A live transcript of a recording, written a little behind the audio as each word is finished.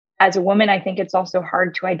as a woman, I think it's also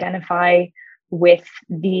hard to identify with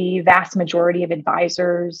the vast majority of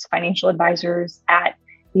advisors, financial advisors at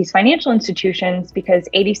these financial institutions, because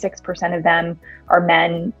 86% of them are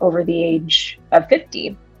men over the age of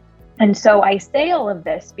 50. And so I say all of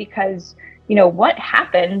this because, what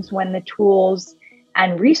happens when the tools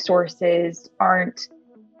and resources aren't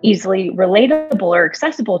easily relatable or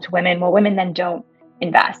accessible to women? Well, women then don't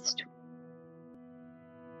invest.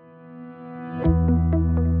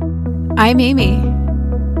 I'm Amy.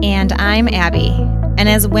 And I'm Abby. And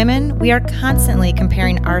as women, we are constantly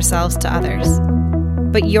comparing ourselves to others.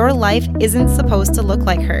 But your life isn't supposed to look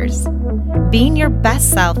like hers. Being your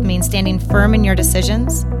best self means standing firm in your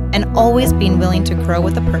decisions and always being willing to grow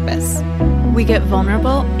with a purpose. We get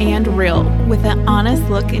vulnerable and real with an honest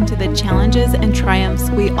look into the challenges and triumphs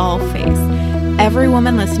we all face. Every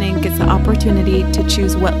woman listening gets the opportunity to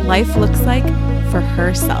choose what life looks like for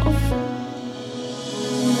herself.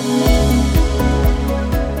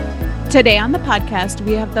 Today on the podcast,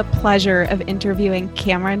 we have the pleasure of interviewing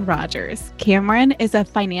Cameron Rogers. Cameron is a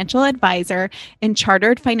financial advisor and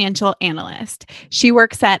chartered financial analyst. She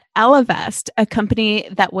works at Ellevest, a company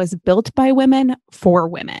that was built by women for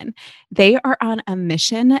women. They are on a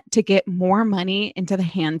mission to get more money into the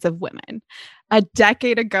hands of women. A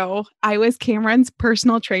decade ago, I was Cameron's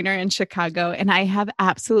personal trainer in Chicago, and I have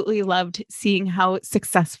absolutely loved seeing how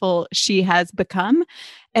successful she has become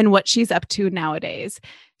and what she's up to nowadays.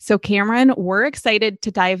 So Cameron, we're excited to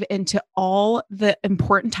dive into all the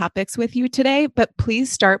important topics with you today, but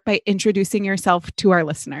please start by introducing yourself to our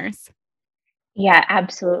listeners. Yeah,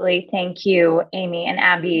 absolutely. Thank you, Amy and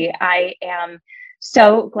Abby. I am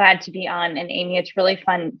so glad to be on. And Amy, it's really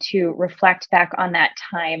fun to reflect back on that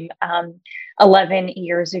time 11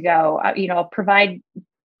 years ago. I'll provide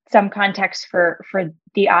some context for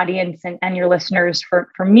the audience and your listeners.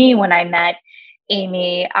 For me, when I met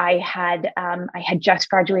Amy, I had just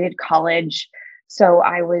graduated college. So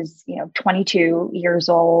I was, 22 years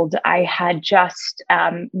old. I had just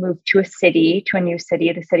moved to a new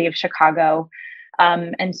city, the city of Chicago.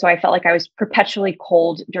 And so I felt like I was perpetually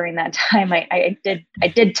cold during that time. I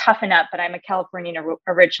did toughen up, but I'm a Californian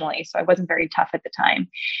originally, so I wasn't very tough at the time.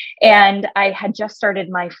 And I had just started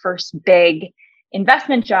my first big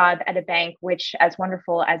investment job at a bank, which, as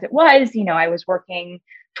wonderful as it was, I was working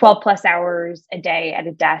 12 plus hours a day at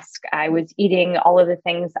a desk. I was eating all of the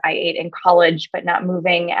things I ate in college, but not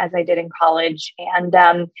moving as I did in college. And,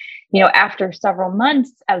 after several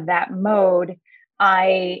months of that mode,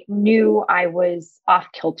 I knew I was off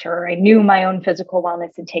kilter. I knew my own physical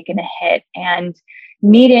wellness had taken a hit. And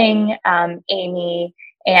meeting Amy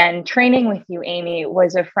and training with you, Amy,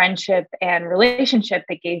 was a friendship and relationship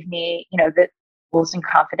that gave me, the tools and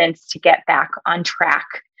confidence to get back on track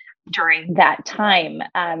during that time.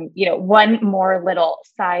 One more little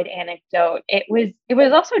side anecdote. It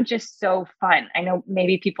was also just so fun. I know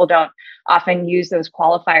maybe people don't often use those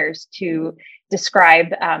qualifiers to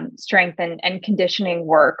describe strength and conditioning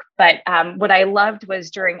work. But what I loved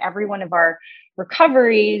was during every one of our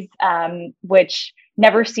recoveries, which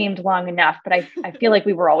never seemed long enough, but I feel like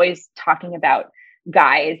we were always talking about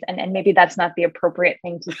guys, and maybe that's not the appropriate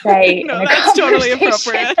thing to say No, in a that's totally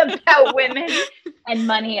conversation appropriate. about women and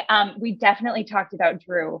money. We definitely talked about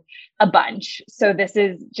Drew a bunch. So this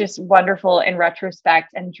is just wonderful in retrospect.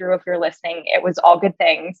 And Drew, if you're listening, it was all good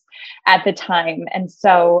things at the time. And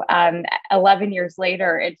so 11 years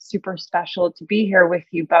later, it's super special to be here with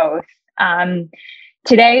you both.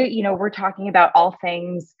 Today, we're talking about all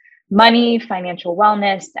things money, financial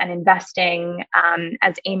wellness, and investing.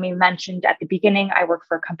 As Amy mentioned at the beginning, I work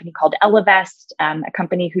for a company called Ellevest, a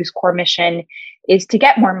company whose core mission is to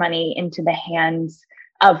get more money into the hands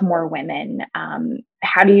of more women.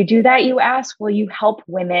 How do you do that, you ask? Well, you help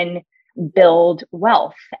women build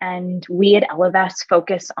wealth. And we at Ellevest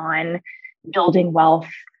focus on building wealth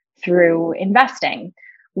through investing.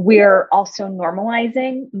 We're also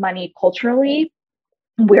normalizing money culturally.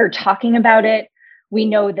 We're talking about it. We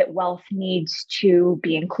know that wealth needs to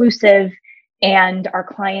be inclusive, and our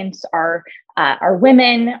clients are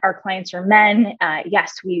women. Our clients are men.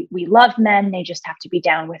 Yes, we love men. They just have to be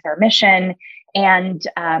down with our mission, and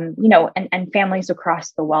families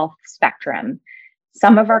across the wealth spectrum.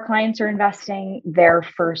 Some of our clients are investing their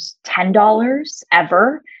first $10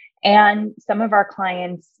 ever, and some of our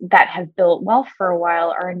clients that have built wealth for a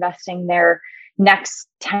while are investing their next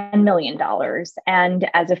 $10 million. And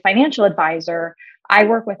as a financial advisor, I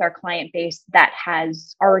work with our client base that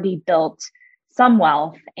has already built some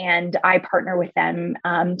wealth, and I partner with them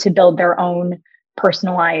to build their own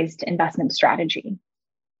personalized investment strategy.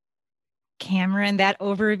 Cameron, that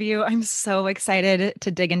overview, I'm so excited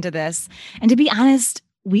to dig into this. And to be honest,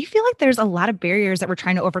 we feel like there's a lot of barriers that we're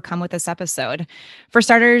trying to overcome with this episode. For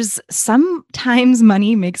starters, sometimes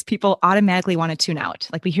money makes people automatically want to tune out.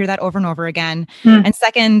 Like we hear that over and over again. And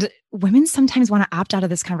second, women sometimes want to opt out of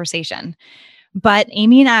this conversation. But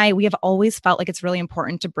Amy and I, we have always felt like it's really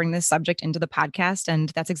important to bring this subject into the podcast. And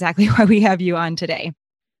that's exactly why we have you on today.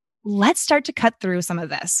 Let's start to cut through some of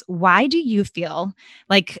this. Why do you feel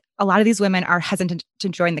like a lot of these women are hesitant to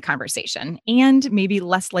join the conversation and maybe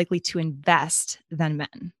less likely to invest than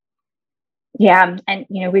men? Yeah, and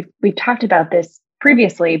we've talked about this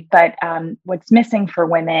previously, but what's missing for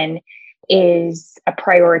women is a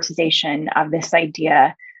prioritization of this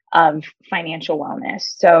idea of financial wellness.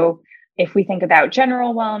 So if we think about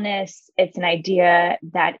general wellness, it's an idea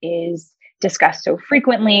that is discussed so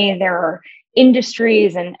frequently. There are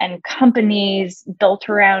industries and companies built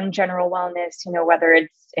around general wellness, whether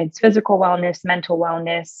it's physical wellness, mental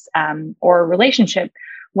wellness, or relationship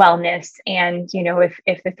wellness. And,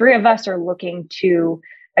 if the three of us are looking to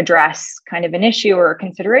address kind of an issue or a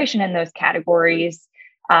consideration in those categories,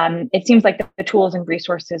 it seems like the tools and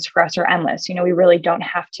resources for us are endless. We really don't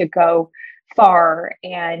have to go far,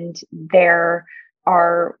 and there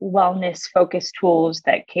are wellness focused tools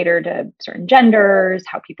that cater to certain genders,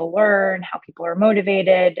 how people learn, how people are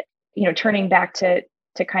motivated. Turning back to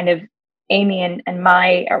kind of Amy and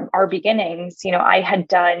our beginnings, I had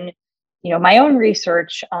done my own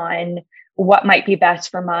research on what might be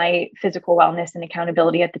best for my physical wellness and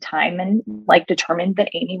accountability at the time, and determined that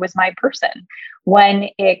Amy was my person. When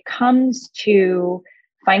it comes to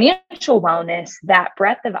financial wellness, that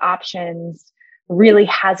breadth of options really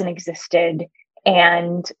hasn't existed.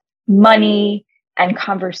 And money and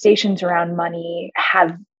conversations around money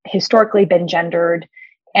have historically been gendered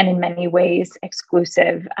and in many ways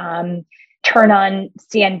exclusive. Turn on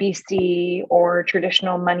CNBC or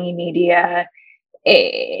traditional money media,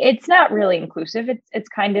 it's not really inclusive. It's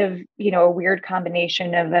kind of a weird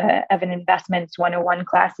combination of an investments 101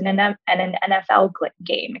 class and an NFL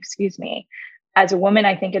game. Excuse me. As a woman,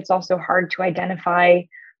 I think it's also hard to identify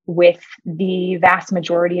with the vast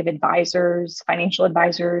majority of advisors, financial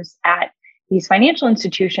advisors at these financial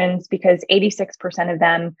institutions, because 86% of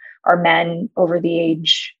them are men over the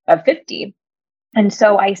age of 50. And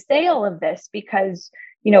so I say all of this because,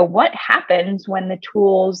 what happens when the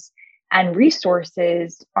tools and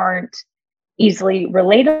resources aren't easily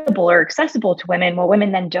relatable or accessible to women? Well,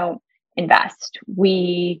 women then don't invest.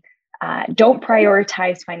 We don't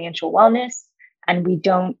prioritize financial wellness, and we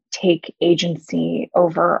don't take agency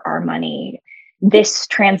over our money. This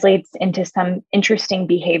translates into some interesting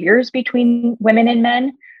behaviors between women and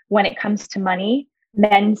men. When it comes to money,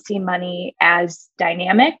 men see money as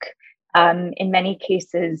dynamic, in many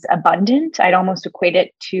cases abundant. I'd almost equate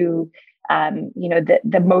it to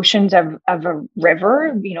the motions of a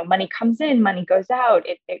river. Money comes in, money goes out,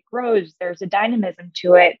 it grows, there's a dynamism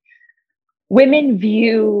to it. Women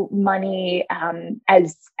view money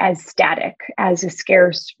as static, as a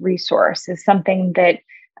scarce resource, as something that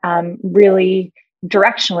really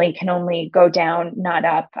directionally can only go down, not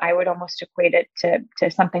up. I would almost equate it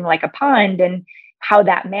to something like a pond, and how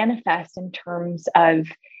that manifests in terms of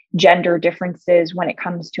gender differences when it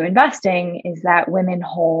comes to investing is that women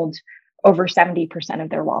hold over 70% of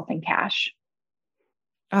their wealth in cash.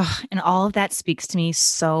 Oh, and all of that speaks to me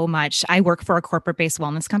so much. I work for a corporate-based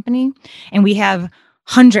wellness company, and we have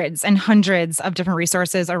hundreds and hundreds of different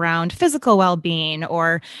resources around physical well-being,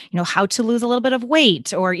 or, how to lose a little bit of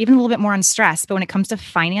weight, or even a little bit more on stress. But when it comes to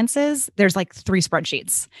finances, there's like 3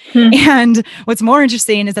 spreadsheets. And what's more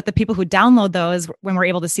interesting is that the people who download those, when we're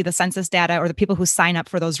able to see the census data, or the people who sign up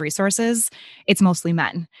for those resources, it's mostly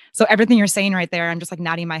men. So everything you're saying right there, I'm just like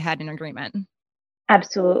nodding my head in agreement.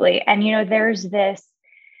 Absolutely. And,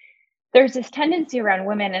 there's this tendency around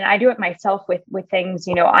women, and I do it myself with things,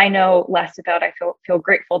 I know less about. I feel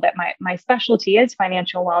grateful that my specialty is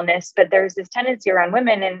financial wellness, but there's this tendency around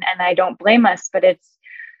women, and I don't blame us, but it's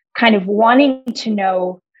kind of wanting to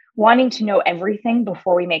know everything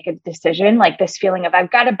before we make a decision, like this feeling of,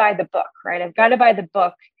 I've got to buy the book, right? I've got to buy the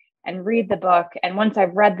book and read the book. And once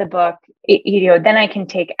I've read the book, then I can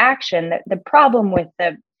take action. The problem with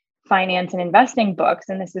the finance and investing books,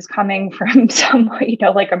 and this is coming from someone,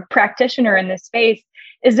 like a practitioner in this space,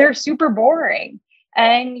 is they're super boring.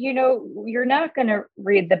 And, you're not going to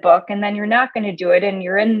read the book, and then you're not going to do it. And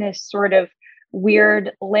you're in this sort of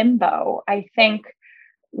weird limbo. I think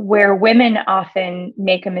where women often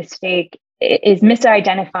make a mistake is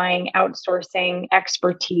misidentifying outsourcing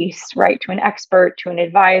expertise, right, to an expert, to an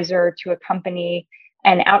advisor, to a company,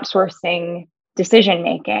 and outsourcing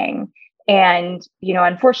decision-making. And,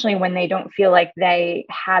 unfortunately, when they don't feel like they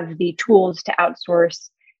have the tools to outsource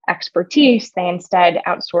expertise. They instead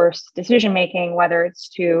outsource decision making, whether it's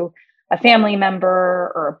to a family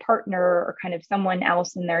member or a partner or kind of someone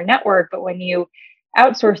else in their network. But when you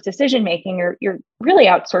outsource decision making, you're really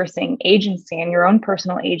outsourcing agency and your own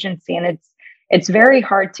personal agency, and it's very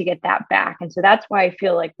hard to get that back. And so that's why I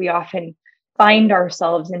feel like we often find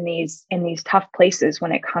ourselves in these tough places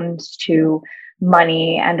when it comes to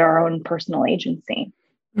money and our own personal agency.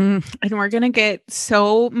 And we're going to get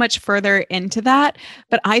so much further into that.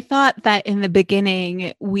 But I thought that in the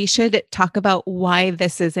beginning, we should talk about why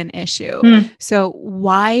this is an issue. So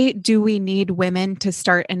why do we need women to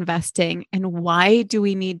start investing? And why do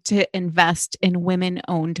we need to invest in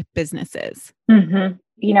women-owned businesses?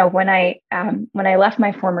 You know, when I left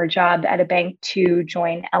my former job at a bank to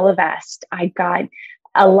join Ellevest, I got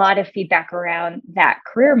a lot of feedback around that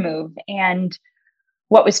career move. And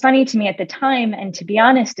what was funny to me at the time, and to be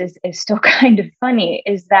honest, is still kind of funny,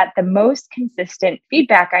 is that the most consistent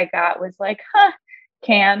feedback I got was like,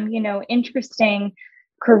 Cam, you know, interesting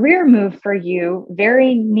career move for you,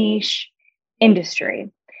 very niche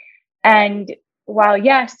industry. And while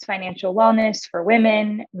yes, financial wellness for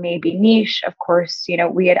women may be niche, of course, you know,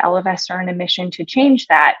 we at Ellevest are on a mission to change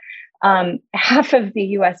that. Half of the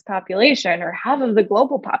US population or half of the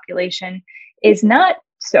global population is not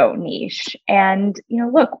so niche. And, you know,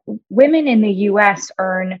 look, women in the US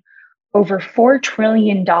earn over $4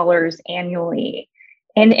 trillion annually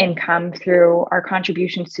in income through our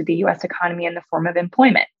contributions to the US economy in the form of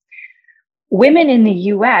employment. Women in the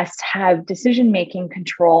US have decision-making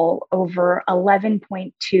control over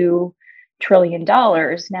 $11.2 trillion.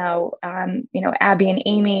 Now, you know, Abby and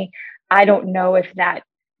Amy, I don't know if that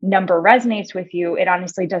number resonates with you. It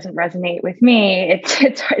honestly doesn't resonate with me.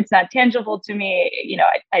 It's not tangible to me. You know,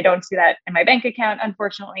 I don't see that in my bank account,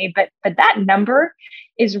 unfortunately, but that number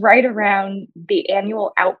is right around the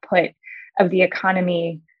annual output of the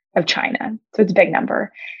economy of China. So it's a big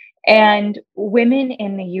number. And women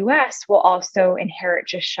in the US will also inherit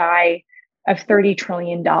just shy of $30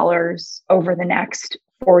 trillion over the next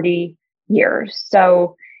 40 years.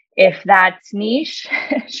 So if that's niche,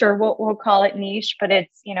 sure, we'll call it niche, but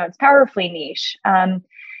it's, you know, it's powerfully niche.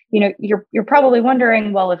 You know, you're probably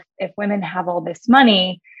wondering, well, if women have all this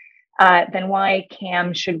money, then why,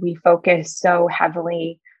 Cam, should we focus so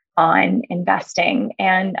heavily on investing?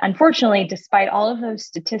 And unfortunately, despite all of those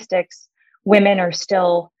statistics, women are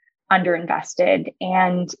still underinvested,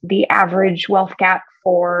 and the average wealth gap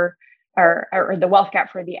or the wealth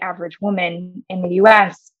gap for the average woman in the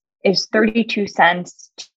US is 32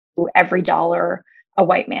 cents to every dollar a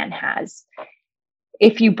white man has.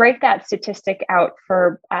 If you break that statistic out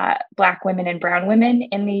for Black women and brown women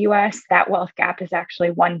in the US, that wealth gap is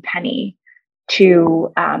actually 1 penny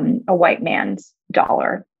to a white man's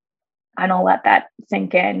dollar. And I'll let that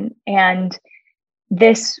sink in. And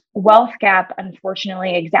this wealth gap,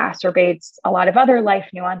 unfortunately, exacerbates a lot of other life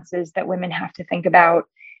nuances that women have to think about,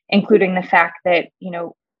 including the fact that, you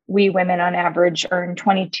know, we women on average earn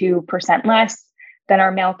 22% less than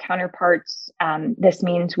our male counterparts. This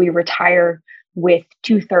means we retire with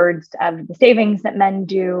 2/3 of the savings that men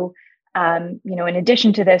do. You know, in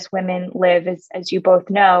addition to this, women live, as you both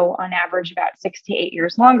know, on average about 6 to 8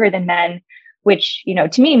 years longer than men, which, you know,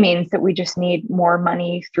 to me means that we just need more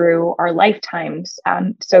money through our lifetimes.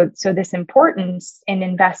 So this importance in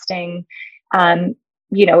investing,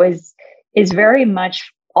 you know, is very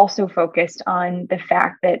much also focused on the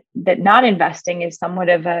fact that not investing is somewhat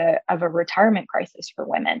of a retirement crisis for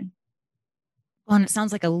women. Well, and it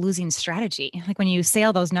sounds like a losing strategy. Like when you say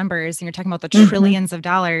all those numbers and you're talking about the trillions of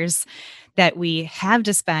dollars that we have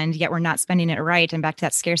to spend, yet we're not spending it right. And back to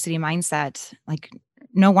that scarcity mindset, like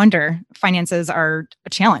no wonder finances are a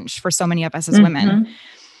challenge for so many of us as women.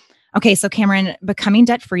 Okay, so Cameron, becoming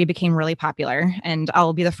debt-free became really popular, and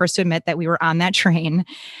I'll be the first to admit that we were on that train.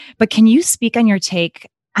 But can you speak on your take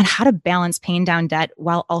on how to balance paying down debt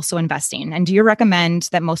while also investing? And do you recommend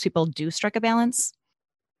that most people do strike a balance?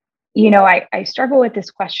 You know, I struggle with this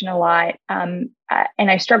question a lot, and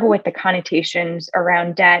I struggle with the connotations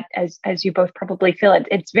around debt, as you both probably feel it.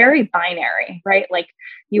 It's very binary, right? Like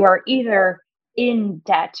you are either in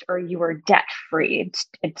debt or you are debt free.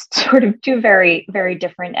 It's sort of two very, very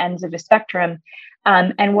different ends of a spectrum.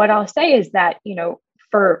 And what I'll say is that, you know,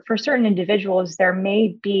 for certain individuals, there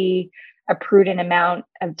may be a prudent amount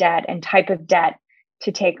of debt and type of debt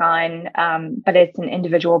to take on, but it's an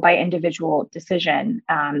individual by individual decision.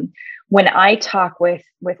 When I talk with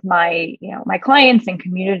my, you know, my clients and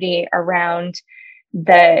community around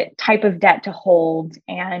the type of debt to hold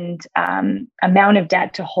and amount of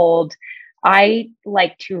debt to hold, I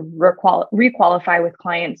like to requalify with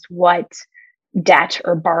clients what debt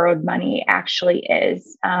or borrowed money actually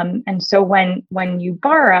is. And so when you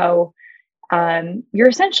borrow, you're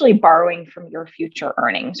essentially borrowing from your future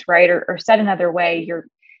earnings, right? Or said another way,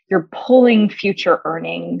 you're pulling future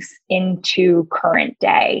earnings into current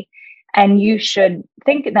day. And you should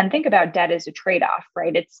think about debt as a trade-off,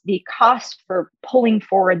 right? It's the cost for pulling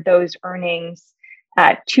forward those earnings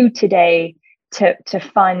to today to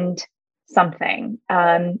fund something.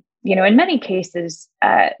 In many cases,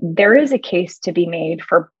 there is a case to be made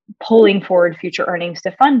for pulling forward future earnings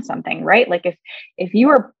to fund something, right? Like if you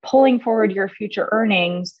are pulling forward your future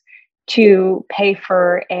earnings to pay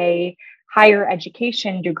for a higher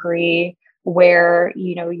education degree where,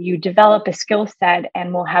 you develop a skill set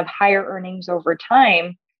and will have higher earnings over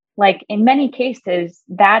time, like in many cases,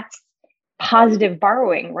 that's positive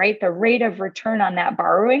borrowing, right? The rate of return on that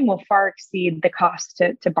borrowing will far exceed the cost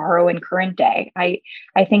to borrow in current day. I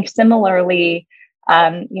think similarly,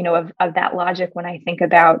 of that logic when I think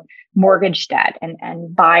about mortgage debt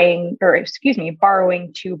and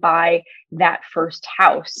borrowing to buy that first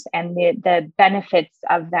house and the benefits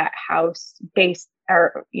of that house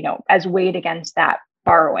as weighed against that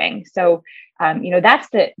borrowing. So, that's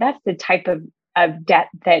the type of debt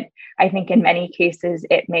that I think in many cases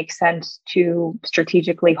it makes sense to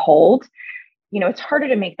strategically hold. It's harder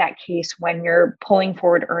to make that case when you're pulling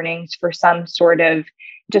forward earnings for some sort of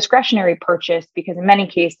discretionary purchase, because in many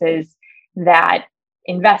cases that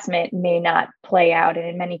investment may not play out. And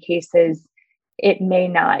in many cases, it may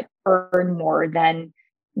not earn more than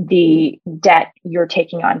the debt you're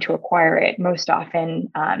taking on to acquire it, most often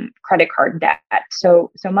credit card debt. So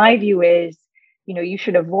my view is, you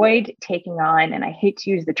should avoid taking on, and I hate to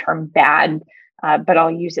use the term bad, but I'll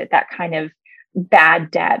use it, that kind of bad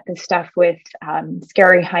debt, the stuff with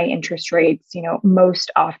scary high interest rates,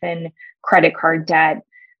 most often credit card debt.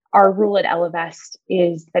 Our rule at Ellevest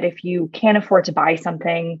is that if you can't afford to buy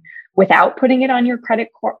something without putting it on your credit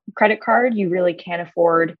card, you really can't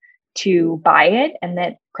afford to buy it, and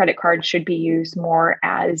that credit cards should be used more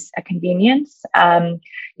as a convenience.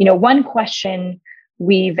 One question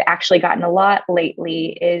we've actually gotten a lot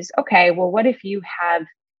lately is, okay, well, what if you have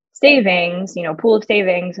savings, pool of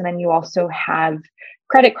savings, and then you also have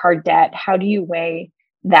credit card debt? How do you weigh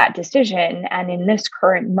that decision? And in this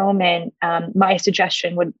current moment, my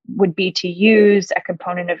suggestion would be to use a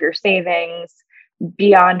component of your savings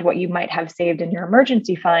beyond what you might have saved in your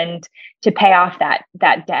emergency fund to pay off that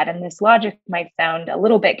debt. And this logic might sound a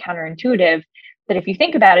little bit counterintuitive, but if you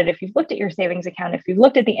think about it, if you've looked at your savings account, if you've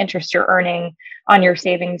looked at the interest you're earning on your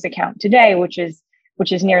savings account today, which is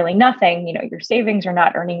nearly nothing, your savings are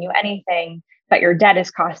not earning you anything, but your debt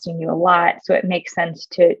is costing you a lot. So it makes sense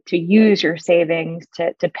to use your savings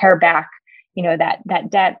to pare back, that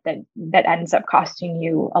debt that ends up costing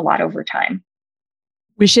you a lot over time.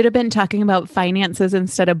 We should have been talking about finances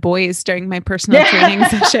instead of boys during my personal training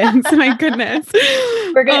sessions. My goodness.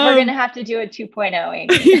 We're gonna have to do a 2.0, Amy.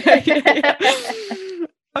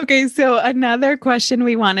 Okay, so another question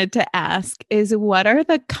we wanted to ask is, what are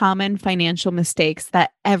the common financial mistakes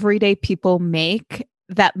that everyday people make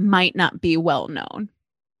that might not be well known?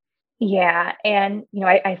 Yeah, and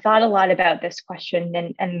I thought a lot about this question,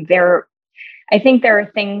 and I think there are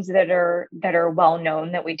things that are well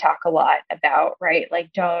known that we talk a lot about, right?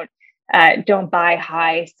 Like don't buy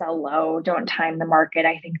high, sell low, don't time the market.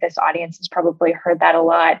 I think this audience has probably heard that a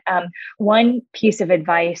lot. One piece of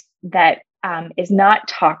advice that is not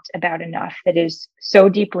talked about enough that is so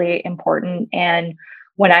deeply important, and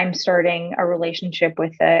when I'm starting a relationship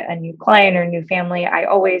with a new client or new family, I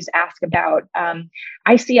always ask about.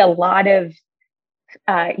 I see a lot of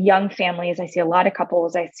young families. I see a lot of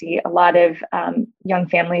couples. I see a lot of young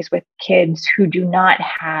families with kids who do not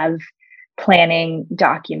have planning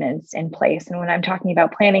documents in place. And when I'm talking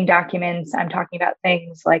about planning documents, I'm talking about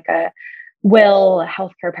things like a will, a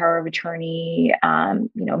healthcare power of attorney,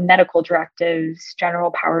 medical directives,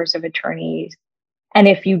 general powers of attorneys. And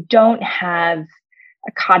if you don't have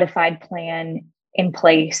a codified plan in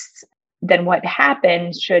place, then what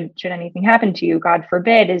happens should anything happen to you, God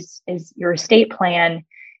forbid, is your estate plan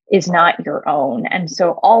is not your own. And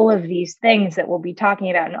so all of these things that we'll be talking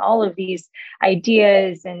about and all of these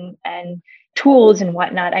ideas and tools and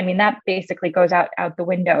whatnot, I mean, that basically goes out the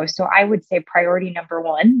window. So I would say priority number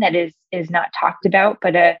one that is not talked about,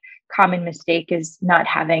 but a common mistake is not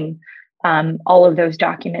having all of those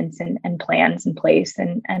documents and plans in place.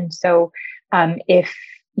 And so if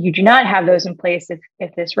you do not have those in place,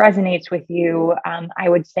 if this resonates with you, I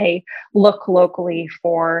would say look locally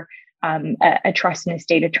for a trust and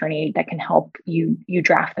estate attorney that can help you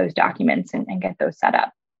draft those documents and get those set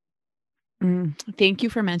up. Thank you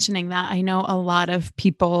for mentioning that. I know a lot of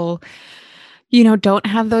people don't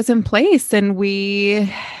have those in place, and we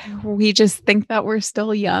just think that we're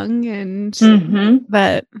still young and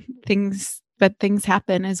that things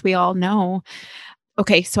happen, as we all know.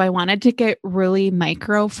 Okay, so I wanted to get really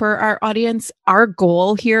micro for our audience. Our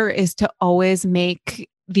goal here is to always make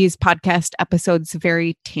these podcast episodes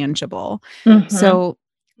very tangible. So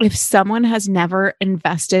if someone has never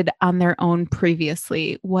invested on their own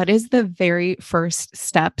previously, what is the very first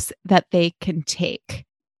steps that they can take?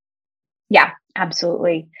 Yeah,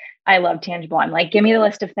 absolutely. I love tangible. I'm like, give me the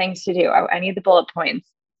list of things to do. I need the bullet points.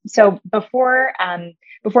 So before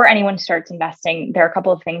anyone starts investing, there are a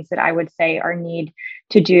couple of things that I would say are need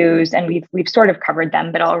to do's, and we've sort of covered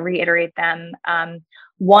them, but I'll reiterate them.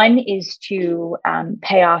 One is to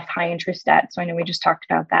pay off high interest debt. So I know we just talked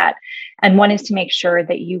about that. And one is to make sure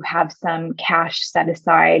that you have some cash set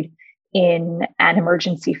aside in an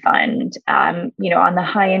emergency fund. On the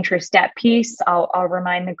high interest debt piece, I'll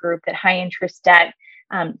remind the group that high interest debt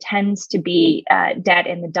tends to be debt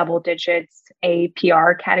in the double digits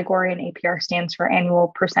APR category, and APR stands for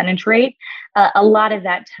annual percentage rate. A lot of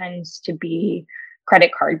that tends to be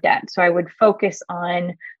credit card debt. So I would focus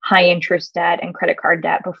on high interest debt and credit card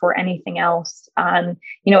debt before anything else.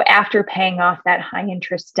 After paying off that high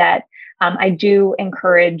interest debt, I do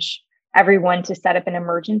encourage everyone to set up an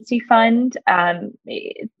emergency fund.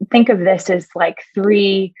 Think of this as like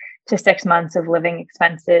 3 to 6 months of living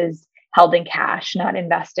expenses held in cash, not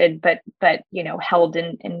invested, but held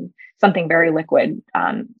in something very liquid,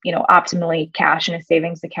 optimally cash in a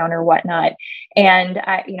savings account or whatnot. And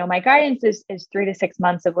my guidance is 3 to 6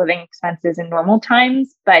 months of living expenses in normal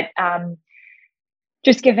times, but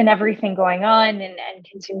just given everything going on and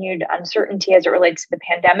continued uncertainty as it relates to the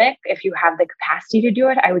pandemic, if you have the capacity to do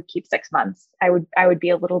it, I would keep 6 months. I would be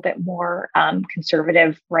a little bit more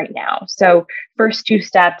conservative right now. So first 2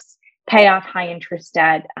 steps: pay off high interest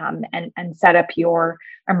debt and set up your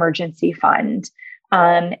emergency fund.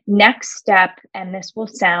 Next step, and this will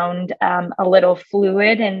sound a little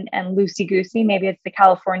fluid and loosey-goosey, maybe it's the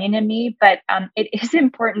Californian in me, but it is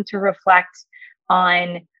important to reflect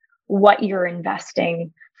on what you're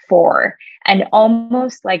investing for and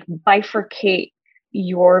almost like bifurcate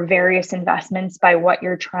your various investments by what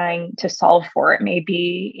you're trying to solve for. It may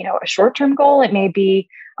be, a short-term goal, it may be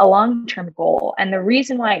a long-term goal. And the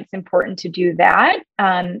reason why it's important to do that,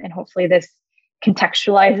 and hopefully this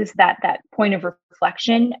contextualizes that point of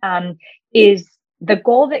reflection, is the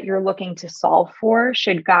goal that you're looking to solve for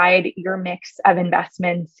should guide your mix of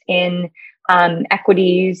investments in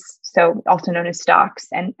equities, so also known as stocks,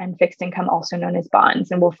 and fixed income, also known as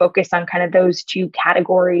bonds. And we'll focus on kind of those 2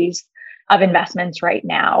 categories of investments right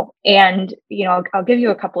now. And, I'll give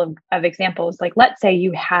you a couple of examples. Like, let's say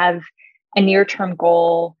you have a near-term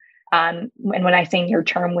goal. And when I say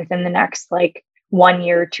near-term, within the next 1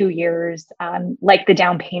 year, 2 years, like the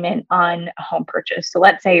down payment on a home purchase. So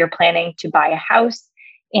let's say you're planning to buy a house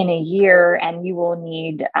in a year and you will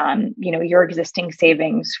need, your existing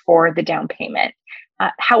savings for the down payment.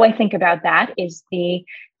 How I think about that is the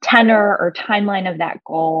tenor or timeline of that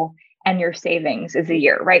goal and your savings is a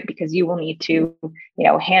year, right? Because you will need to,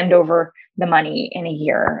 hand over the money in a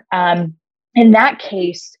year. In that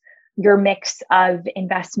case, your mix of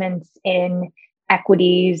investments in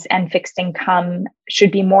equities and fixed income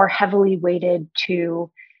should be more heavily weighted to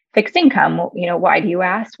fixed income. Why do you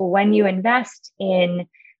ask? Well, when you invest in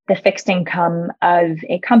the fixed income of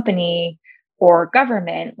a company or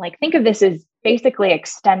government, think of this as basically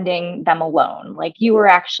extending them a loan. Like, you are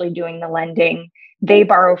actually doing the lending, they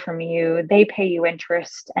borrow from you, they pay you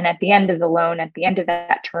interest. And at the end of the loan, at the end of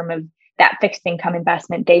that term of that fixed income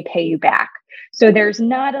investment, they pay you back. So there's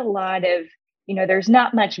not a lot of, there's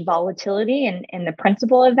not much volatility in the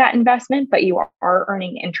principal of that investment, but you are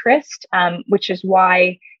earning interest, which is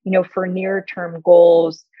why, for near-term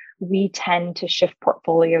goals, we tend to shift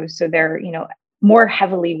portfolios so they're, more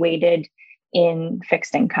heavily weighted in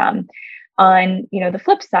fixed income. On, the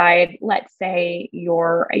flip side, let's say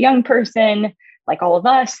you're a young person like all of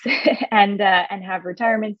us and have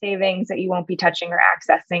retirement savings that you won't be touching or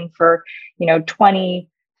accessing for, 20,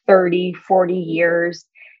 30, 40 years.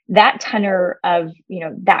 That tenor of,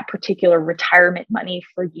 that particular retirement money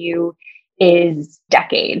for you is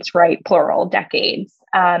decades, right? Plural, decades.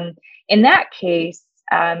 In that case,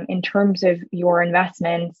 in terms of your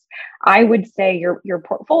investments, I would say your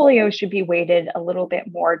portfolio should be weighted a little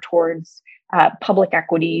bit more towards public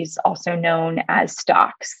equities, also known as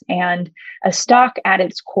stocks. And a stock at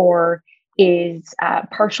its core is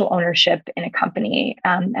partial ownership in a company.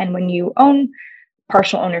 And when you own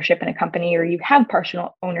partial ownership in a company, or you have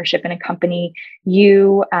partial ownership in a company,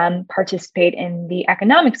 you participate in the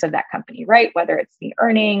economics of that company, right? Whether it's the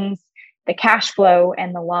earnings, the cash flow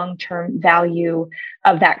and the long-term value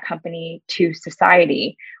of that company to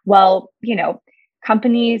society. Well,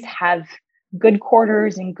 companies have good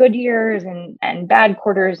quarters and good years and bad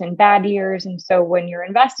quarters and bad years. And so when you're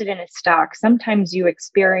invested in a stock, sometimes you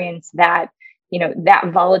experience that,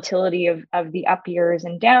 that volatility of the up years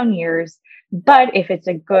and down years. But if it's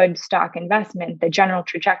a good stock investment, the general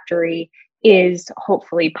trajectory is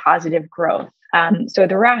hopefully positive growth. So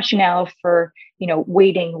the rationale for,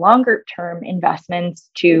 weighting longer term investments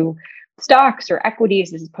to stocks or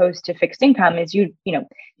equities as opposed to fixed income is you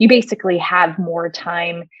basically have more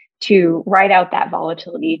time to ride out that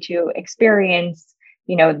volatility, to experience,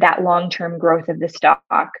 that long-term growth of the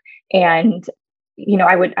stock. And,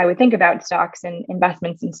 I would think about stocks and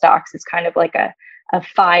investments in stocks as kind of like a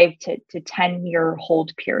 5 to 10 year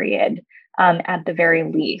hold period at the very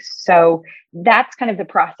least. So that's kind of the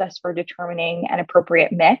process for determining an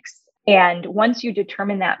appropriate mix. And once you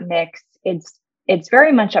determine that mix, it's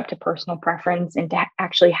very much up to personal preference into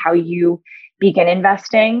actually how you begin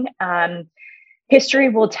investing. History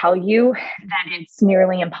will tell you that it's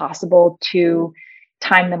nearly impossible to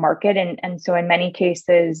time the market. And so in many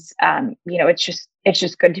cases, it's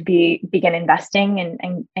just good to begin investing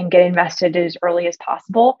and get invested as early as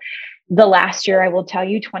possible. The last year, I will tell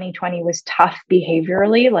you, 2020 was tough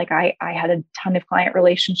behaviorally. Like I had a ton of client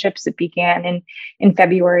relationships that began in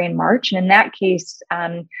February and March. And in that case,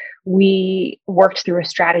 we worked through a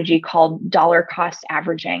strategy called dollar cost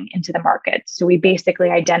averaging into the market. So we basically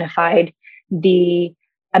identified the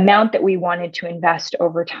amount that we wanted to invest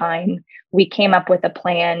over time. We came up with a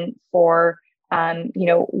plan for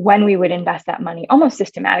when we would invest that money almost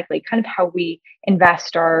systematically, kind of how we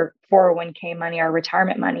invest our 401k money, our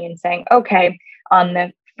retirement money, and saying, okay, on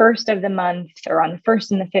the first of the month or on the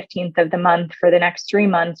 1st and the 15th of the month for the next 3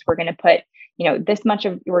 months, we're going to put, we're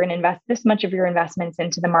going to invest this much of your investments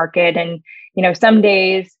into the market. And, some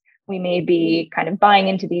days we may be kind of buying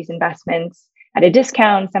into these investments at a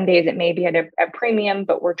discount. Some days it may be at a premium,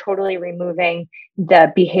 but we're totally removing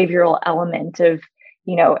the behavioral element of,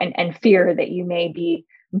 and fear that you may be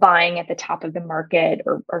buying at the top of the market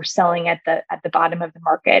or selling at the bottom of the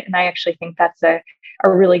market. And I actually think that's a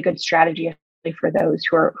really good strategy for those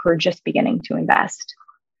who are just beginning to invest.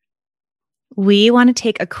 We want to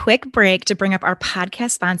take a quick break to bring up our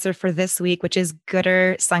podcast sponsor for this week, which is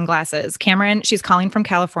Goodr Sunglasses. Cameron, she's calling from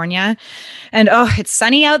California. And it's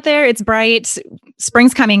sunny out there. It's bright.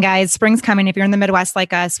 Spring's coming, guys. Spring's coming. If you're in the Midwest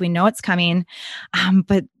like us, we know it's coming.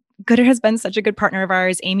 But Goodr has been such a good partner of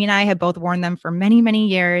ours. Amy and I have both worn them for many, many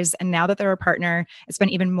years. And now that they're a partner, it's been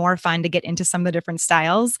even more fun to get into some of the different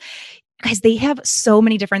styles. Guys, they have so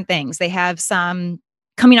many different things. They have some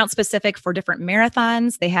coming out specific for different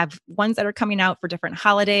marathons. They have ones that are coming out for different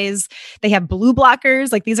holidays. They have blue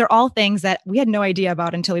blockers. Like these are all things that we had no idea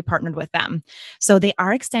about until we partnered with them. So they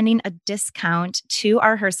are extending a discount to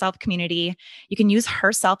our Herself community. You can use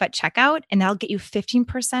Herself at checkout and that'll get you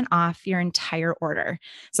 15% off your entire order.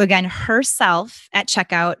 So again, Herself at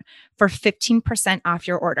checkout for 15% off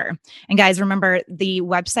your order. And guys, remember the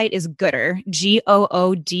website is Goodr,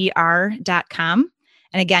 GOODR.com.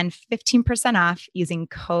 And again, 15% off using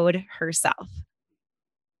code Herself.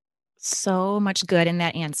 So much good in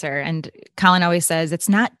that answer. And Colin always says, it's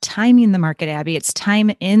not timing the market, Abby, it's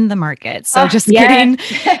time in the market. So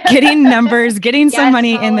getting numbers, getting some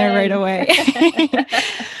money in there right away.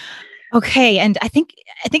 Okay. And I think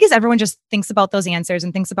as everyone just thinks about those answers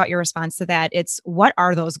and thinks about your response to that, it's what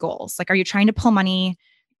are those goals? Like, are you trying to pull money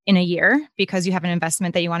in a year because you have an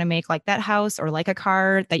investment that you want to make, like that house or like a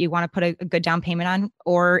car that you want to put a good down payment on?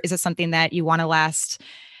 Or is it something that you want to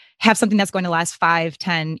have something that's going to last 5,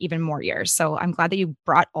 10, even more years? So I'm glad that you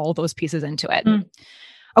brought all those pieces into it.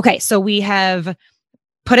 Okay. So we have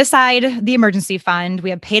put aside the emergency fund. We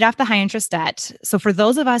have paid off the high interest debt. So for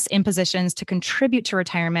those of us in positions to contribute to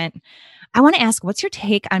retirement, I want to ask, what's your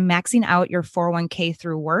take on maxing out your 401k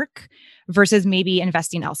through work versus maybe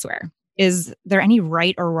investing elsewhere? Is there any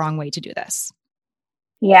right or wrong way to do this?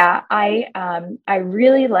 Yeah, I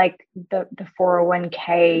really like the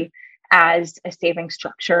 401k as a saving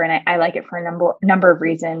structure, and I like it for a number of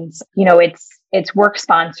reasons. It's work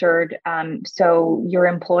sponsored, so your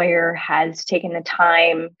employer has taken the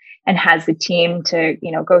time and has the team to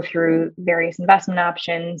go through various investment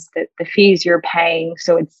options, the fees you're paying.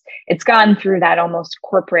 So it's gone through that almost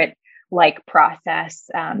corporate like process,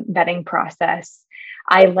 vetting process.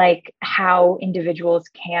 I like how individuals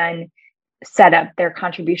can set up their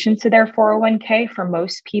contributions to their 401k. For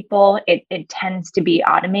most people, it tends to be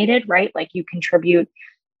automated, right? Like you contribute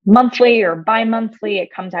monthly or bi-monthly.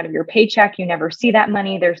 It comes out of your paycheck. You never see that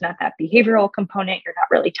money. There's not that behavioral component. You're not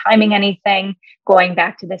really timing anything. Going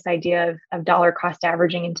back to this idea of dollar cost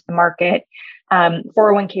averaging into the market.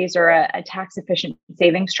 401ks are a tax efficient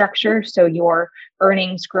saving structure. So your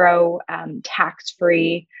earnings grow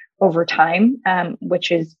tax-free over time,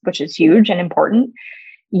 which is huge and important.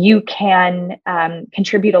 You can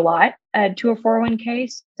contribute a lot to a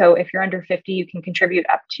 401k. So if you're under 50, you can contribute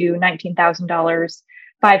up to $19,000,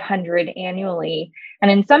 $500 annually. And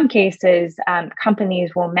in some cases,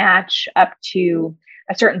 companies will match up to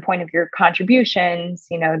a certain point of your contributions.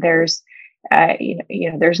 There's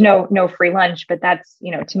there's no free lunch, but that's,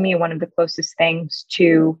 to me, one of the closest things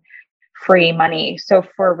to free money. So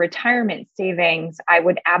for retirement savings, I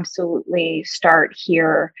would absolutely start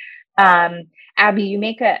here. Abby, you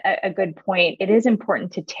make a good point. It is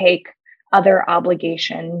important to take other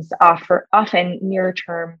obligations, often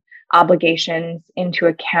near-term obligations, into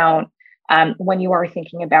account when you are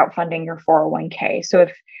thinking about funding your 401k. So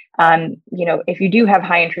if you do have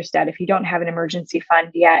high interest debt, if you don't have an emergency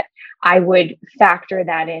fund yet, I would factor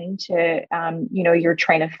that into your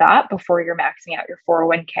train of thought before you're maxing out your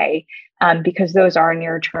 401k, because those are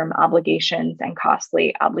near-term obligations and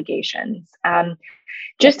costly obligations.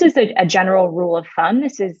 Just as a general rule of thumb,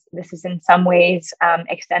 this is in some ways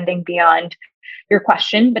extending beyond your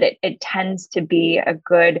question, but it tends to be a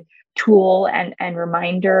good tool and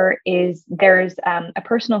reminder. Is there's a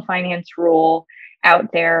personal finance rule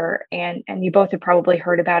out there, and you both have probably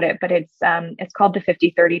heard about it, but it's called the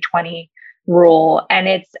 50-30-20 rule, and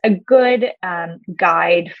it's a good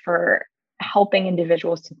guide for helping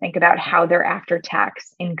individuals to think about how their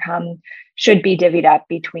after-tax income should be divvied up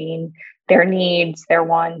between their needs, their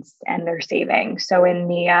wants, and their savings. So in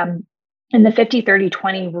the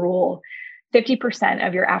 50-30-20 rule, 50%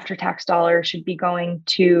 of your after-tax dollars should be going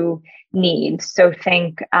to needs. So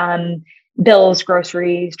think bills,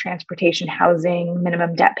 groceries, transportation, housing,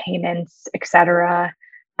 minimum debt payments, etc.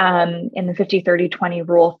 In the 50-30-20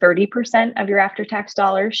 rule, 30% of your after-tax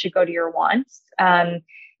dollars should go to your wants.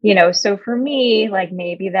 So for me, like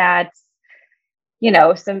maybe that's,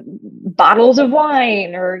 some bottles of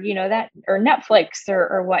wine or Netflix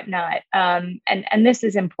or whatnot. And this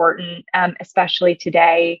is important, especially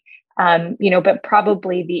today. But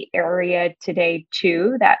probably the area today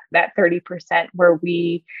too, that 30% where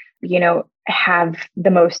we, have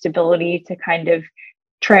the most ability to kind of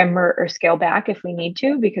trim or scale back if we need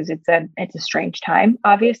to, because it's a strange time,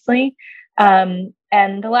 obviously. And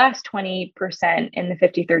the last 20% in the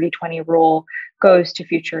 50-30-20 rule goes to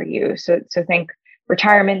future use. So think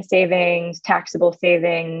retirement savings, taxable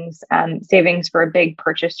savings, savings for a big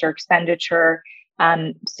purchase or expenditure.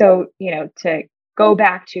 To go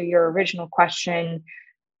back to your original question,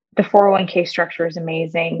 the 401k structure is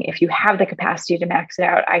amazing. If you have the capacity to max it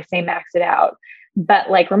out, I say max it out. But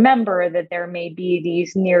remember that there may be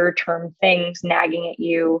these near-term things nagging at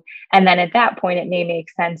you. And then at that point, it may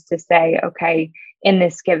make sense to say, okay, in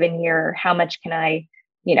this given year, how much can I,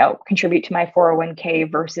 contribute to my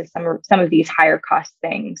 401k versus some of these higher cost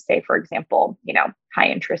things, say, for example, high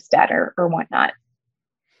interest debt or whatnot.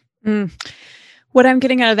 What I'm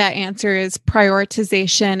getting out of that answer is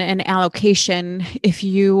prioritization and allocation. If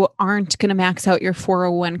you aren't going to max out your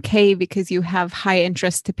 401k because you have high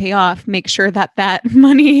interest to pay off, make sure that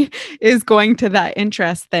money is going to that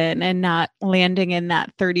interest then and not landing in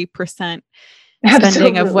that 30%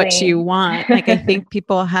 spending of what you want. I think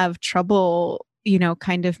people have trouble,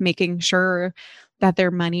 kind of making sure that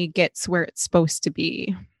their money gets where it's supposed to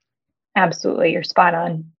be. Absolutely. You're spot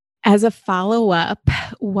on. As a follow-up,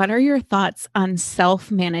 what are your thoughts on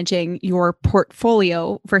self-managing your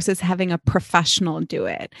portfolio versus having a professional do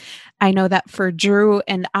it? I know that for Drew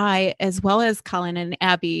and I, as well as Colin and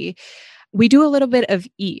Abby, we do a little bit of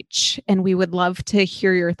each, and we would love to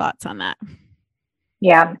hear your thoughts on that.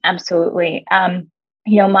 Yeah, absolutely.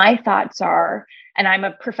 My thoughts are, and I'm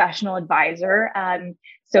a professional advisor,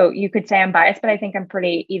 so you could say I'm biased, but I think I'm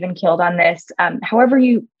pretty even-keeled on this. However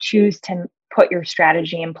you choose to put your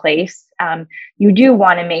strategy in place, you do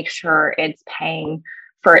want to make sure it's paying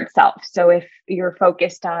for itself. So if you're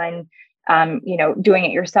focused on, doing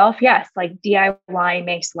it yourself, yes, DIY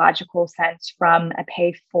makes logical sense from a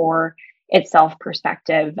pay for itself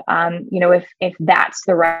perspective. If that's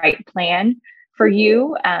the right plan for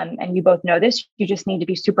you, and you both know this, you just need to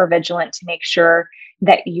be super vigilant to make sure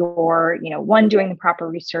that you're, one, doing the proper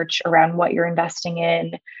research around what you're investing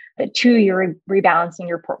in, that two, you're rebalancing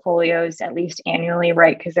your portfolios at least annually,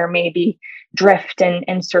 right? Because there may be drift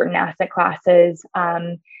in certain asset classes.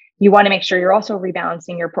 You want to make sure you're also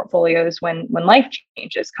rebalancing your portfolios when life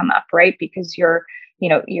changes come up, right? Because you're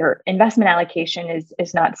your investment allocation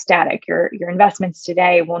is not static. Your investments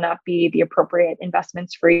today will not be the appropriate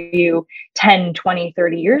investments for you 10, 20,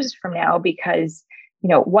 30 years from now, because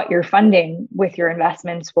what you're funding with your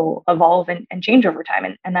investments will evolve and change over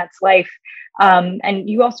time. And that's life. And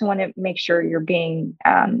you also want to make sure you're being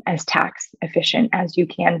as tax efficient as you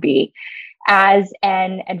can be. As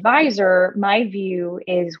an advisor, my view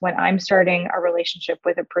is when I'm starting a relationship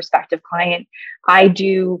with a prospective client, I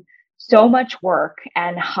do so much work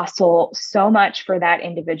and hustle so much for that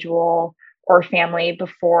individual or family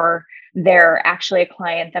before they're actually a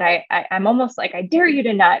client that I'm almost like, I dare you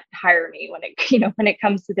to not hire me when it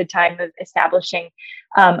comes to the time of establishing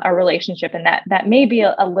a relationship. And that may be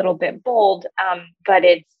a little bit bold, but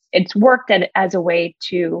it's worked as a way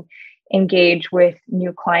to engage with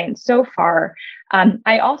new clients so far.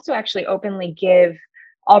 I also actually openly give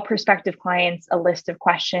all prospective clients a list of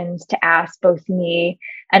questions to ask both me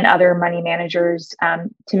and other money managers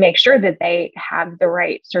to make sure that they have the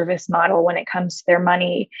right service model when it comes to their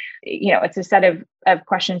money. It's a set of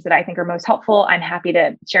questions that I think are most helpful. I'm happy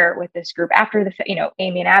to share it with this group after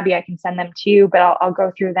Amy and Abby, I can send them to you, but I'll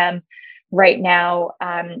go through them right now.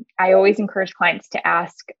 I always encourage clients to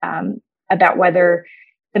ask about whether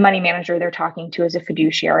the money manager they're talking to is a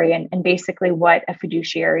fiduciary. And basically what a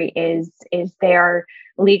fiduciary is they are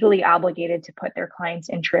legally obligated to put their clients'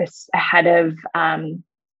 interests ahead of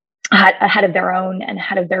their own and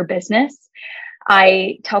ahead of their business.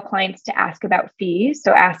 I tell clients to ask about fees.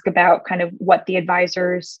 So ask about kind of what the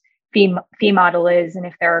advisor's fee model is and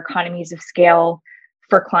if there are economies of scale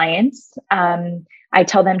for clients. I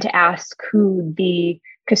tell them to ask who the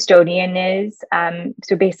custodian is.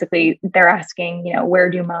 So basically they're asking, where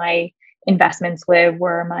do my investments live?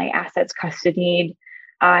 Where are my assets custodied?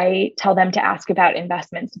 I tell them to ask about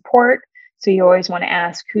investment support. So you always want to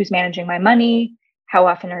ask who's managing my money? How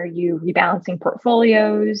often are you rebalancing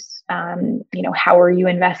portfolios? How are you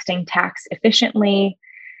investing tax efficiently?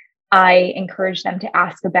 I encourage them to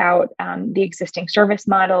ask about the existing service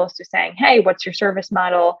model. So saying, hey, what's your service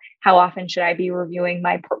model? How often should I be reviewing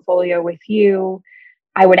my portfolio with you?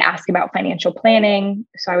 I would ask about financial planning.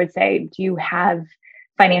 So I would say, do you have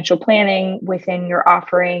financial planning within your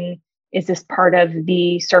offering? Is this part of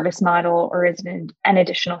the service model or is it an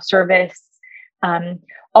additional service?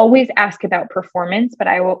 Always ask about performance, but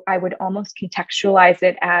I would almost contextualize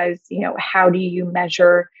it as, how do you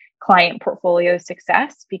measure client portfolio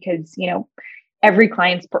success? Because, every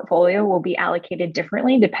client's portfolio will be allocated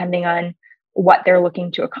differently depending on what they're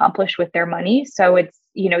looking to accomplish with their money. So it's,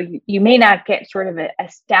 you may not get sort of a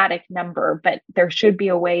static number, but there should be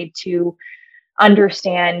a way to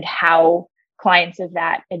understand how clients of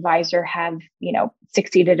that advisor have,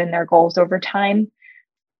 succeeded in their goals over time.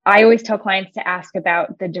 I always tell clients to ask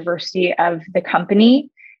about the diversity of the company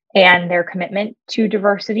and their commitment to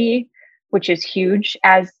diversity, which is huge.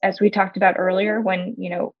 As we talked about earlier,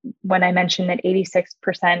 when I mentioned that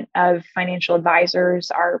 86% of financial advisors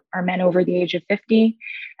are men over the age of 50.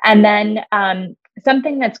 And then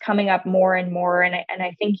something that's coming up more and more, and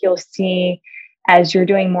I think you'll see as you're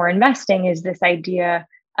doing more investing, is this idea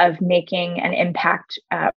of making an impact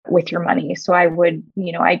with your money. So I would,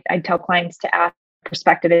 I'd tell clients to ask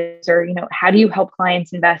prospective advisor, how do you help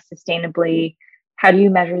clients invest sustainably? How do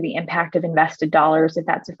you measure the impact of invested dollars if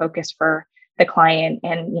that's a focus for the client?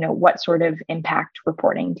 And, what sort of impact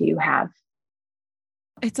reporting do you have?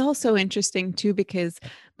 It's also interesting too, because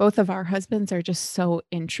both of our husbands are just so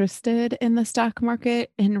interested in the stock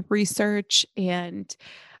market and research and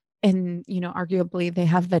arguably they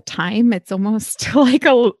have the time. It's almost like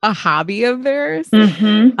a hobby of theirs.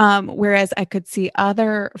 Mm-hmm. Whereas I could see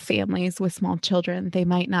other families with small children, they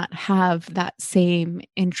might not have that same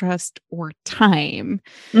interest or time.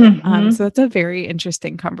 Mm-hmm. So that's a very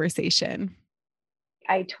interesting conversation.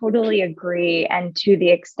 I totally agree. And to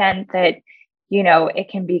the extent that, it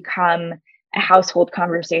can become a household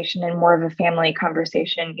conversation and more of a family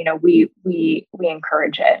conversation, we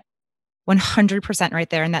encourage it. 100% right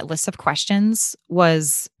there. And that list of questions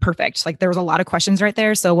was perfect. Like there was a lot of questions right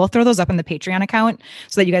there. So we'll throw those up in the Patreon account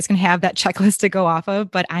so that you guys can have that checklist to go off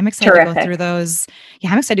of. But I'm excited to go through those.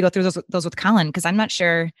 Yeah, I'm excited to go through those with Colin, because I'm not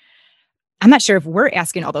sure if we're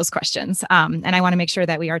asking all those questions. And I want to make sure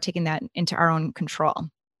that we are taking that into our own control.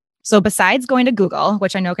 So besides going to Google,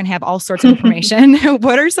 which I know can have all sorts of information,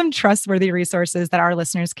 what are some trustworthy resources that our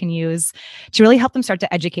listeners can use to really help them start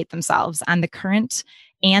to educate themselves on the current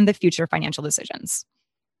and the future financial decisions?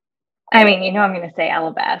 I mean, I'm going to say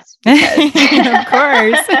Ellevest. Of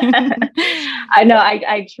course. I know.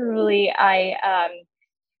 I truly,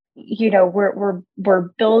 we're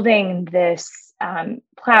building this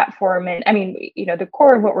platform. And I mean, the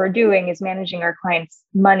core of what we're doing is managing our clients'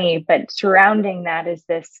 money, but surrounding that is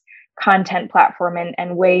this content platform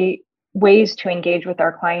and ways to engage with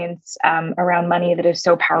our clients around money that is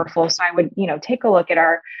so powerful. So I would, take a look at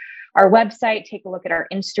our website, take a look at our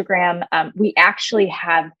Instagram. We actually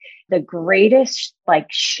have the greatest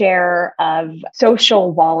share of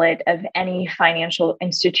social wallet of any financial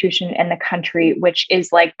institution in the country, which is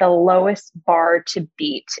the lowest bar to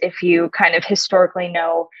beat if you kind of historically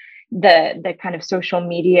know the kind of social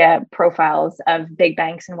media profiles of big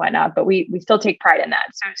banks and whatnot, but we still take pride in that.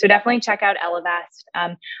 So definitely check out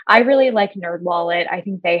Ellevest. I really like NerdWallet. I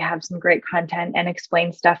think they have some great content and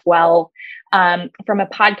explain stuff well. From a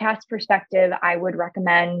podcast perspective, I would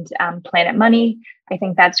recommend Planet Money. I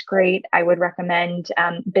think that's great. I would recommend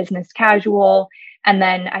Business Casual. And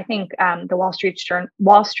then I think the Wall Street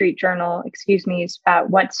Journal, is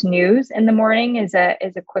What's News in the Morning is a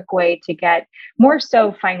quick way to get more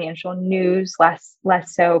so financial news, less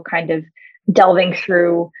so kind of delving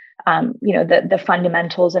through the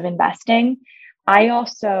fundamentals of investing. I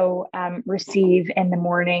also receive in the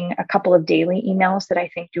morning a couple of daily emails that I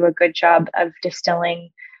think do a good job of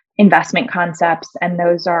distilling investment concepts, and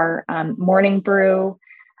those are Morning Brew,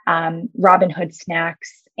 Robinhood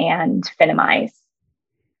Snacks, and Finimize.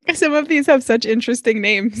 Some of these have such interesting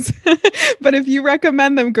names, but if you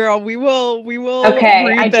recommend them, girl, we will okay,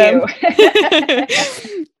 read them.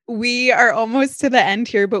 Do. We are almost to the end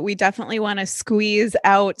here, but we definitely want to squeeze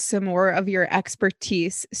out some more of your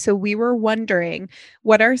expertise. So we were wondering,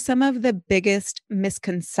 what are some of the biggest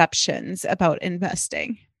misconceptions about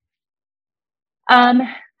investing? I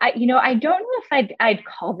don't know if I'd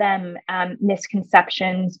call them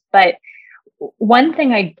misconceptions, but one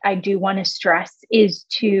thing I do want to stress is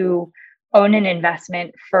to own an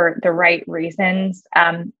investment for the right reasons.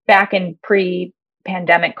 Back in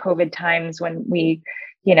pre-pandemic COVID times when we,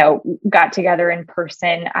 got together in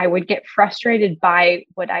person, I would get frustrated by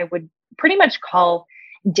what I would pretty much call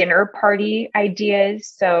dinner party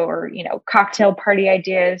ideas. Or cocktail party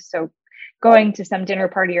ideas. So going to some dinner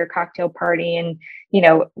party or cocktail party and,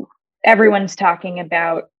 everyone's talking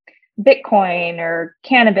about Bitcoin or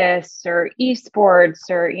cannabis or esports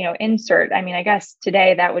or, insert. I mean, I guess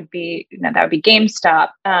today that would be GameStop.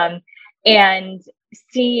 And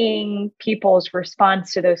seeing people's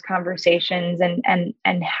response to those conversations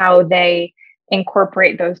and how they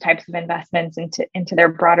incorporate those types of investments into their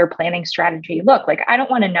broader planning strategy. Look, I don't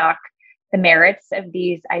want to knock the merits of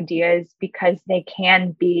these ideas because they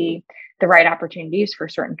can be the right opportunities for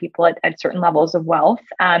certain people at certain levels of wealth.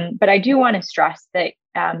 But I do want to stress that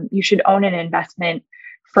you should own an investment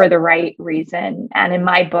for the right reason. And in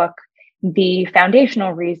my book, the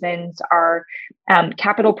foundational reasons are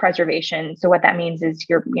capital preservation. So what that means is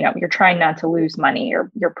you're trying not to lose money,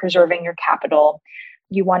 or you're preserving your capital.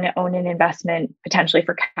 You want to own an investment potentially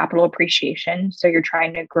for capital appreciation. So you're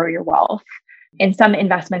trying to grow your wealth. In some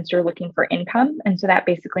investments, you're looking for income. And so that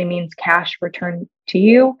basically means cash returned to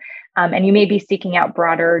you. And you may be seeking out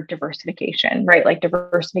broader diversification, right? Like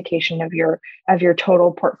diversification of your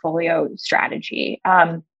total portfolio strategy.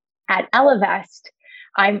 At Ellevest,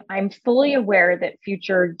 I'm fully aware that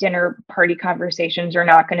future dinner party conversations are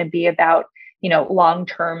not going to be about,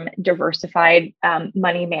 long-term diversified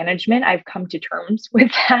money management. I've come to terms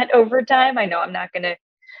with that over time. I know I'm not going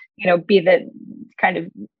to, be the kind of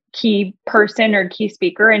key person or key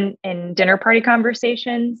speaker in dinner party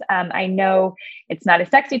conversations. I know it's not a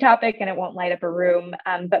sexy topic and it won't light up a room.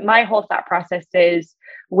 But my whole thought process is,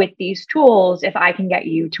 with these tools, if I can get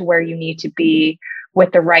you to where you need to be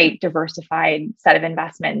with the right diversified set of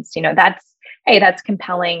investments, that's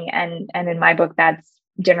compelling. And in my book, that's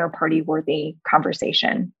dinner party worthy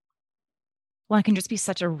conversation. Well, it can just be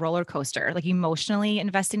such a roller coaster, emotionally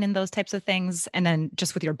investing in those types of things. And then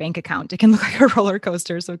just with your bank account, it can look like a roller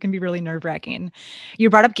coaster. So it can be really nerve-wracking. You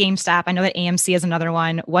brought up GameStop. I know that AMC is another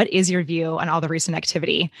one. What is your view on all the recent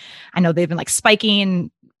activity? I know they've been spiking.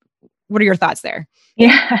 What are your thoughts there?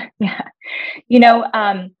 Yeah.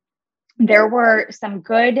 There were some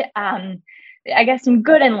good, some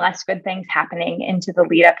good and less good things happening into the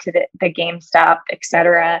lead up to the GameStop, et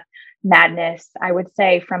cetera, madness. I would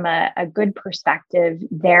say from a good perspective,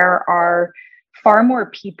 there are far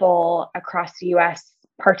more people across the US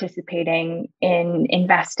participating in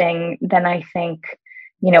investing than I think,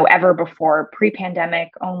 ever before. Pre-pandemic,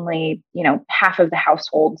 only, half of the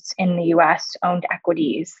households in the US owned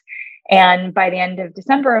equities. And by the end of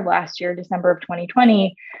December of last year, December of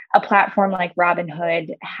 2020, a platform like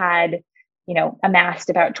Robinhood had amassed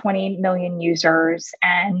about 20 million users.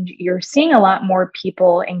 And you're seeing a lot more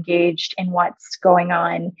people engaged in what's going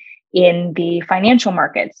on in the financial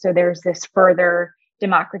markets. So there's this further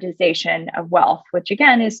democratization of wealth, which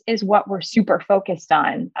again is what we're super focused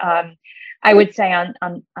on. I would say on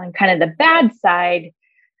kind of the bad side,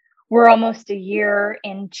 we're almost a year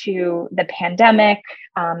into the pandemic.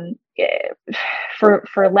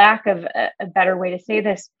 For lack of a better way to say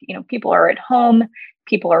this, people are at home,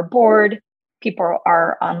 people are bored, people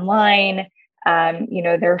are online,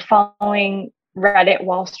 they're following Reddit,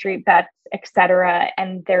 Wall Street Bets, etc.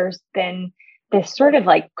 And there's been this sort of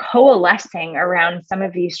like coalescing around some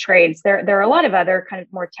of these trades. There are a lot of other kind of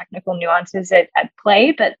more technical nuances at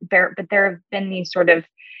play, but there have been these sort of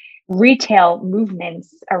retail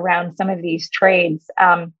movements around some of these trades.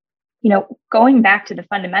 Going back to the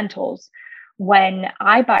fundamentals, when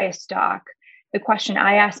I buy a stock, the question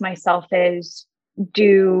I ask myself is,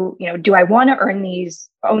 do I want to own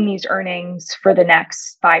these earnings for the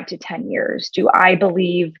next 5 to 10 years? Do I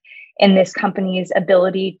believe in this company's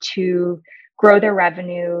ability to grow their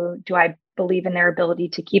revenue? Do I believe in their ability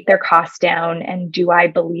to keep their costs down? And do I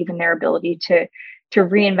believe in their ability to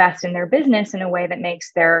reinvest in their business in a way that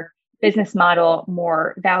makes their business model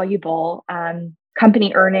more valuable?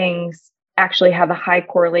 Company earnings actually have a high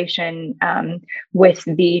correlation with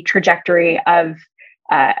the trajectory of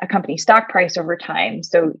a company's stock price over time.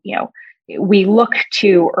 So, we look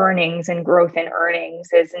to earnings and growth in earnings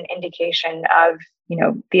as an indication of,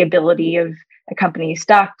 the ability of a company's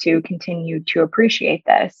stock to continue to appreciate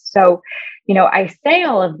this. So, I say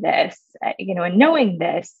all of this, and knowing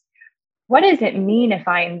this, what does it mean if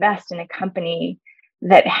I invest in a company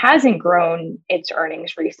that hasn't grown its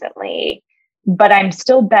earnings recently, but I'm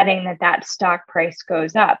still betting that stock price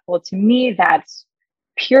goes up? Well, to me, that's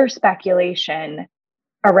pure speculation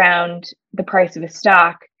around the price of a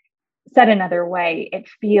stock. Said another way, it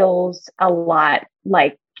feels a lot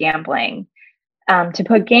like gambling. To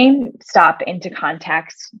put GameStop into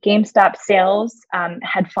context, GameStop sales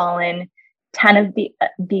had fallen 10 of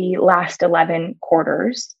the last 11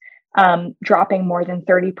 quarters, dropping more than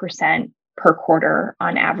 30% per quarter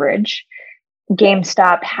on average.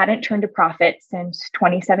 GameStop hadn't turned a profit since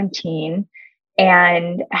 2017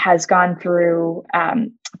 and has gone through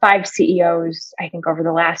 5 CEOs, I think, over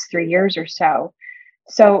the last 3 years or so.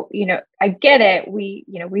 So, I get it.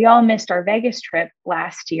 We all missed our Vegas trip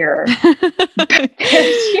last year.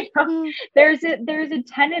 There's a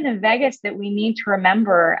tenet of Vegas that we need to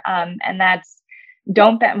remember, and that's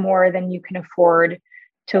don't bet more than you can afford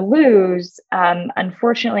to lose.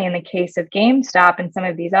 Unfortunately, in the case of GameStop and some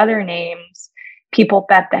of these other names, people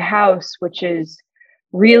bet the house, which is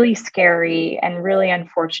really scary and really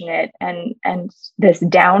unfortunate. And this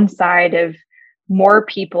downside of more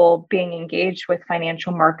people being engaged with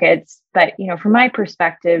financial markets. But, from my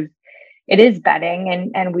perspective, it is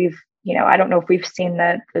betting. And we've, I don't know if we've seen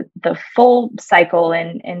the full cycle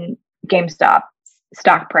in GameStop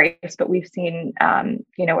stock price, but we've seen,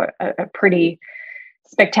 a pretty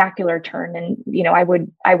spectacular turn. And,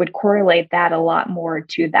 I would correlate that a lot more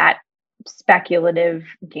to that speculative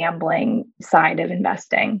gambling side of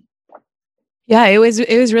investing. Yeah, it was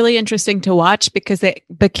really interesting to watch because it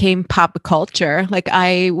became pop culture. Like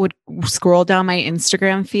I would scroll down my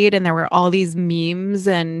Instagram feed and there were all these memes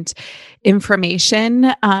and information.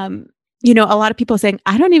 A lot of people saying,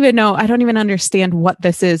 I don't even understand what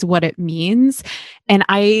this is, what it means. And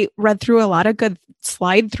I read through a lot of good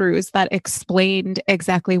slide throughs that explained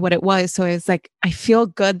exactly what it was. So it's like, I feel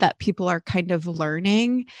good that people are kind of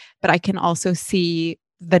learning, but I can also see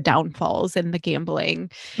the downfalls and the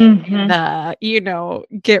gambling. The,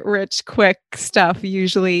 get rich quick stuff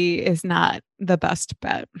usually is not the best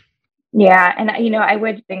bet. Yeah. And, I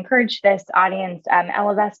would encourage this audience,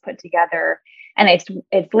 Ellevest put together, and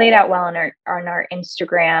it's laid out well on our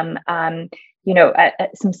Instagram,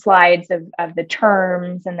 some slides of the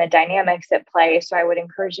terms and the dynamics at play. So I would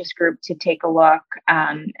encourage this group to take a look,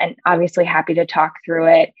 and obviously happy to talk through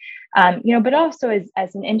it. But also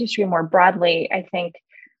as an industry more broadly, I think,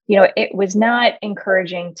 it was not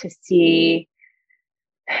encouraging to see,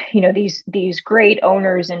 these great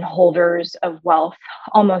owners and holders of wealth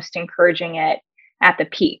almost encouraging it at the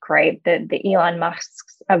peak, right? The Elon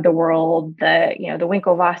Musks of the world, the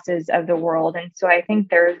Winklevosses of the world. And so I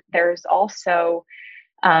think there's also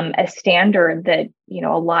a standard that,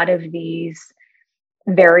 a lot of these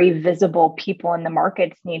very visible people in the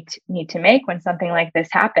markets need to make when something like this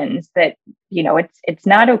happens, that, it's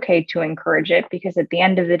not okay to encourage it, because at the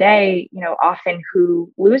end of the day, often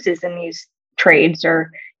who loses in these trades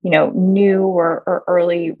are, new or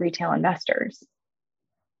early retail investors.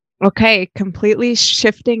 Okay, completely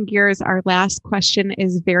shifting gears. Our last question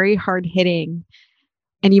is very hard hitting.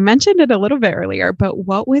 And you mentioned it a little bit earlier, but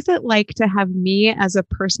what was it like to have me as a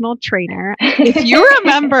personal trainer? If you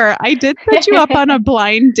remember, I did set you up on a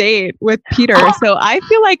blind date with Peter. So I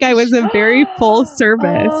feel like I was a very full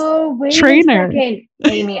service trainer. A second.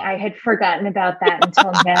 Amy, I had forgotten about that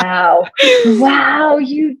until now. Wow,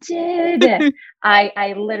 you did.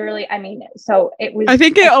 I literally, I mean, so it was. I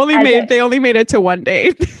think they only made it to one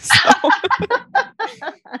date. So.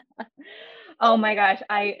 Oh my gosh.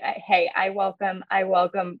 I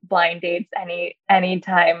welcome blind dates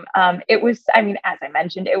anytime. It was, I mean, as I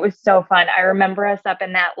mentioned, it was so fun. I remember us up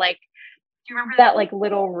in that, like, do you remember that like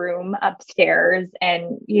little room upstairs?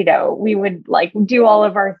 And, you know, we would like do all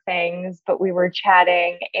of our things, but we were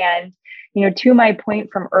chatting. And, you know, to my point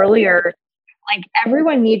from earlier, like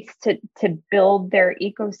everyone needs to build their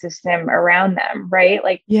ecosystem around them, right?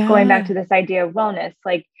 Like going back to this idea of wellness,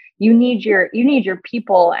 like, you need your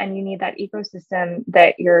people, and you need that ecosystem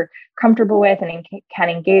that you're comfortable with and can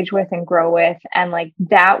engage with and grow with. And like,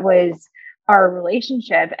 that was our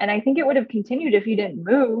relationship. And I think it would have continued if you didn't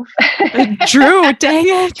move. Drew, dang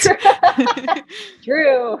it.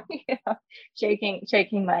 Drew, you know, shaking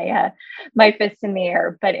my fist in the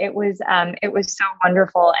air. But it was so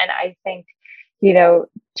wonderful. And I think, you know,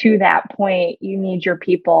 to that point, you need your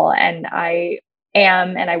people. And I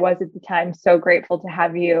was at the time so grateful to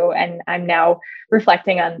have you. And I'm now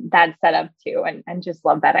reflecting on that setup too. And just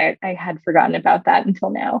love that. I had forgotten about that until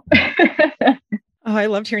now. Oh, I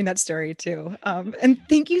loved hearing that story too. And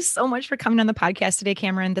thank you so much for coming on the podcast today,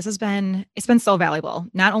 Cameron. It's been so valuable,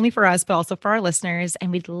 not only for us, but also for our listeners.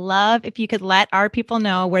 And we'd love if you could let our people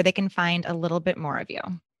know where they can find a little bit more of you.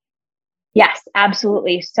 Yes,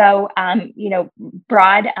 absolutely. So, you know,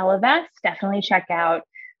 Broad Ellevest, definitely check out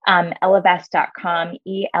ellevest.com,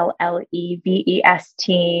 ELLEVEST.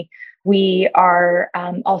 We are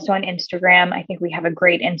also on Instagram. I think we have a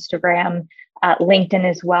great Instagram, LinkedIn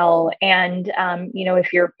as well. And you know,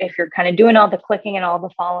 if you're kind of doing all the clicking and all the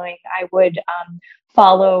following, I would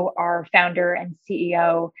follow our founder and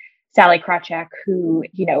CEO, Sally Krawcheck, who,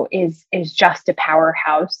 you know, is just a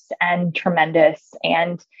powerhouse and tremendous,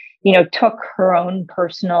 and, you know, took her own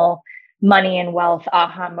personal money and wealth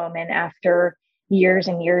aha moment after years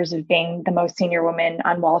and years of being the most senior woman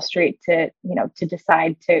on Wall Street to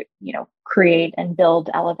decide to, you know, create and build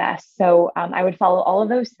Ellevest. So I would follow all of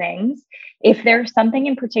those things. If there's something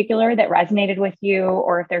in particular that resonated with you,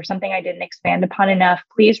 or if there's something I didn't expand upon enough,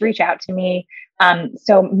 please reach out to me.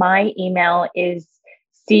 So my email is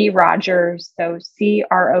crogers, so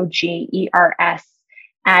CROGERS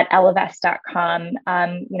 @ellevest.com.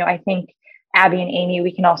 You know, I think Abby and Amy,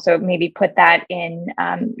 we can also maybe put that in,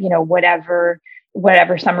 you know,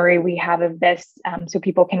 whatever summary we have of this, so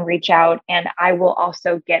people can reach out. And I will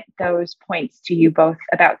also get those points to you both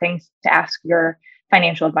about things to ask your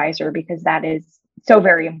financial advisor, because that is so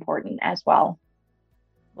very important as well.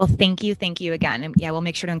 Well, thank you again. And yeah, we'll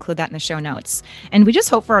make sure to include that in the show notes. And we just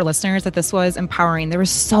hope for our listeners that this was empowering. There was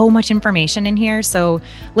so much information in here. So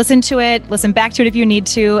listen to it, listen back to it if you need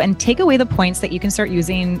to, and take away the points that you can start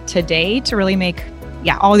using today to really make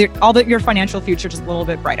your financial future just a little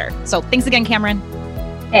bit brighter. So thanks again, Cameron.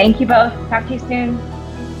 Thank you both. Talk to you soon.